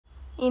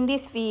In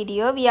this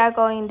video, we are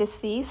going to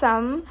see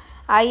some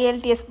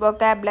Ielts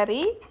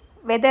vocabulary,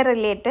 weather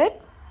related.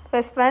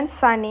 First one,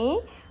 sunny,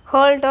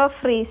 cold or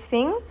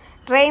freezing,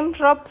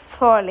 raindrops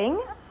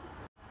falling,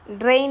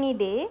 rainy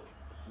day,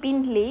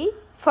 windy,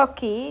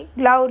 foggy,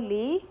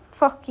 cloudy,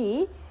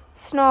 foggy,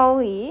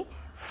 snowy,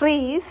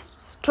 freeze,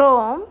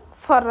 storm,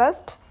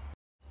 forest,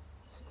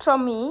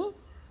 stormy,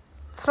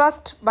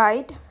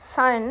 frostbite,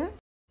 sun,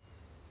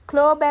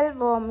 global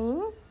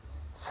warming,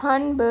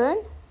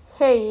 sunburn,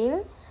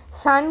 hail,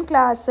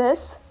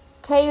 sunglasses,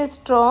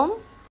 hailstorm.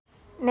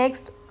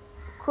 Next,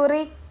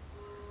 hurricane,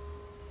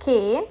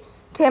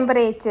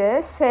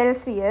 temperature,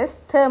 Celsius,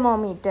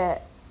 thermometer.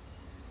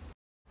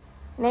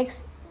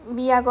 Next,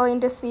 we are going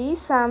to see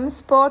some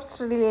sports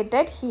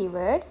related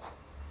keywords.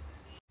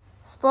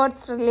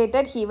 Sports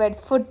related keyword,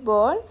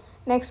 football.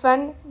 Next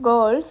one,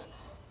 golf,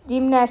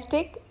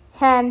 gymnastic,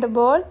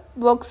 handball,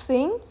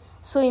 boxing,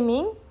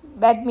 swimming,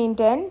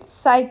 badminton,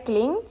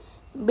 cycling,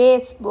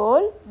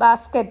 baseball,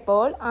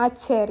 basketball,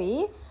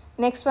 archery.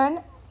 Next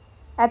one,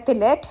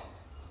 athlete.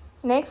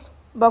 Next,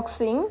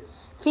 boxing,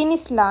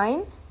 finish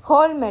line,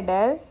 gold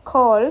medal,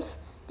 golf,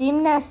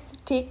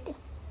 gymnastic,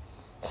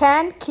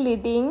 hand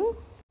gliding.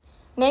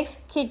 Next,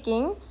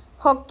 kicking,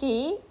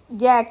 hockey,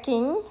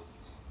 jacking.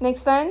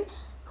 Next one,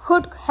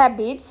 good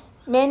habits,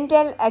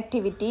 mental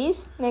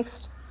activities.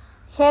 Next,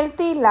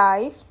 healthy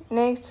life.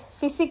 Next,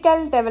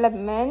 physical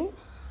development.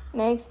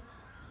 Next,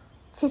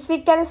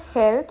 physical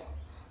health,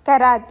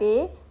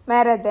 karate,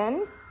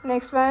 marathon.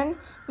 Next one,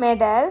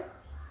 medal,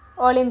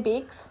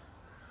 Olympics,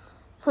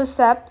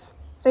 push-ups,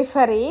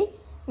 referee.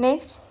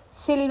 Next,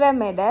 silver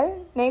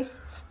medal. Next,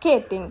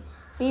 skating.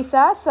 These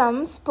are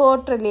some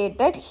sport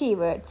related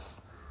keywords.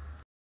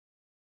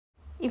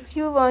 If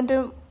you want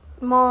to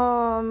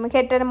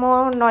get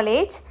more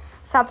knowledge,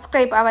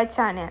 subscribe our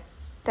channel.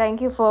 Thank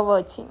you for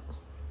watching.